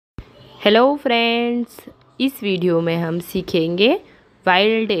Hello friends, इस video में हम सीखेंगे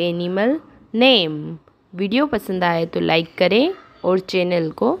वाइल्ड एनिमल नेम। वीडियो पसंद आए तो लाइक करें और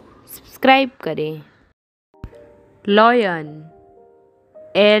चैनल को सब्सक्राइब करें। Lion,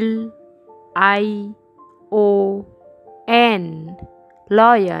 LION,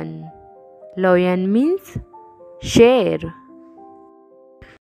 lion. Lion means शेर।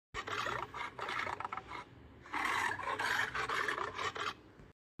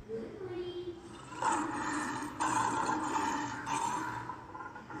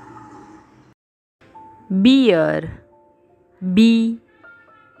 Bear, BEAR,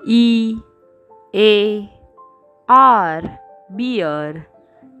 bear.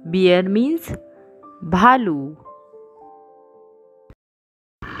 Bear means भालू।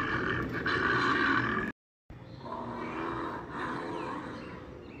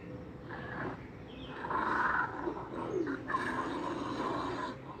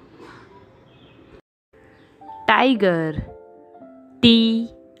 Tiger, TIGER,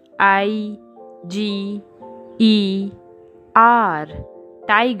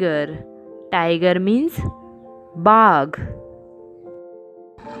 tiger. Tiger means बाघ।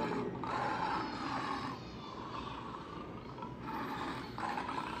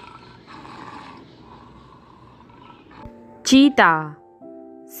 चीता,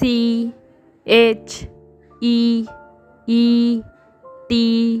 CHEETAH,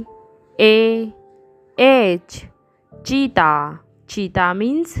 चीता। चीता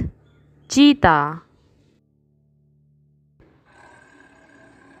means चीता।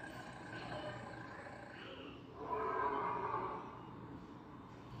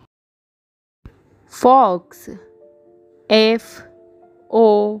 Fox, FOX,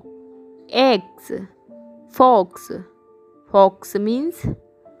 fox. Fox means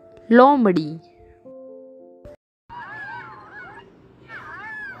लोमड़ी।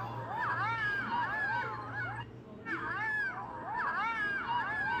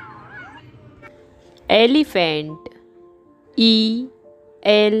 Elephant, ELEPHANT,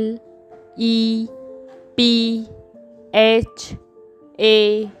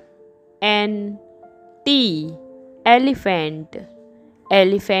 elephant.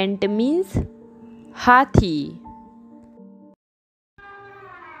 Elephant means हाथी।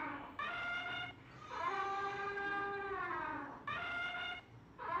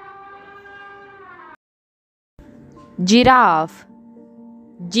 Giraffe,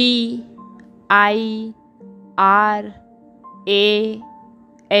 GIRAFFE,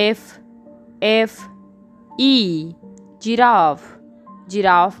 giraffe.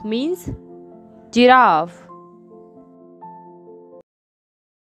 Giraffe means giraffe.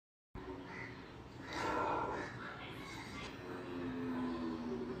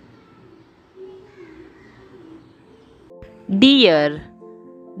 Deer,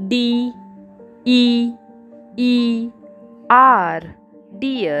 DEER,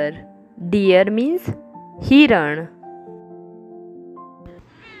 deer. Deer means हिरण।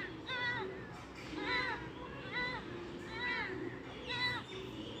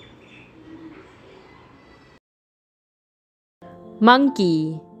 Monkey,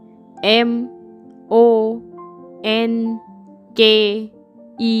 MONKEY,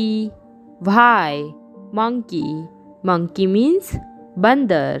 monkey. Monkey means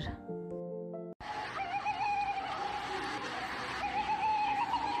बंदर।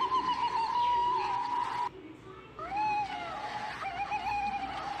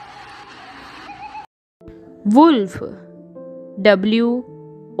 Wolf, WOLF,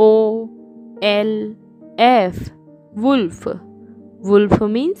 wolf. Wolf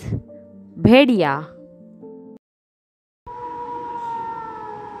means भेड़िया।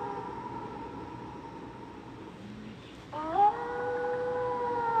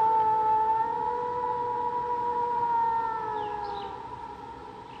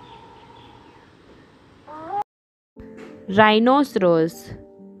 Rhinoceros,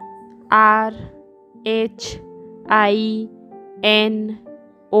 RHINOCEROS,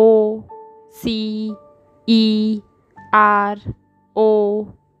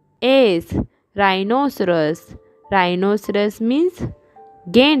 rhinoceros. Rhinoceros means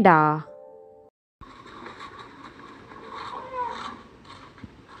गेंडा।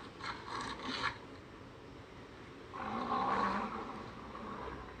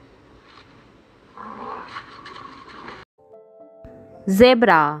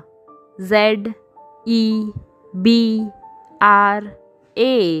 Zebra, ZEBRA,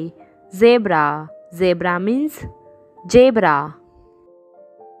 zebra. Zebra means zebra.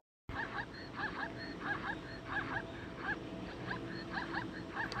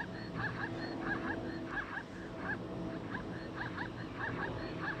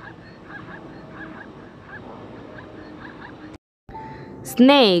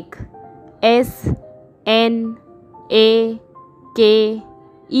 Snake, snake,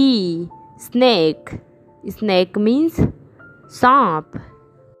 snake. Snake means सांप.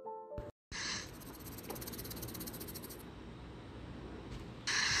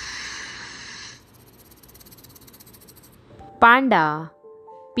 Panda,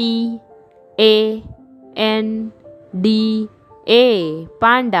 Panda,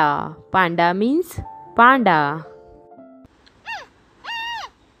 panda. Panda means panda.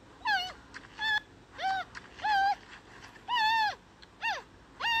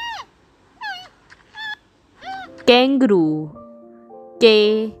 Kangaroo,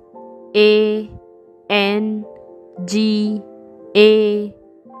 Kangaroo,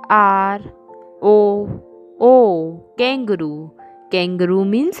 kangaroo. Kangaroo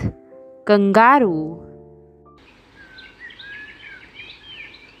means kangaroo.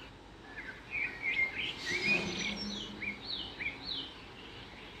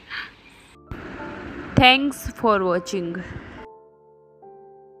 Thanks for watching.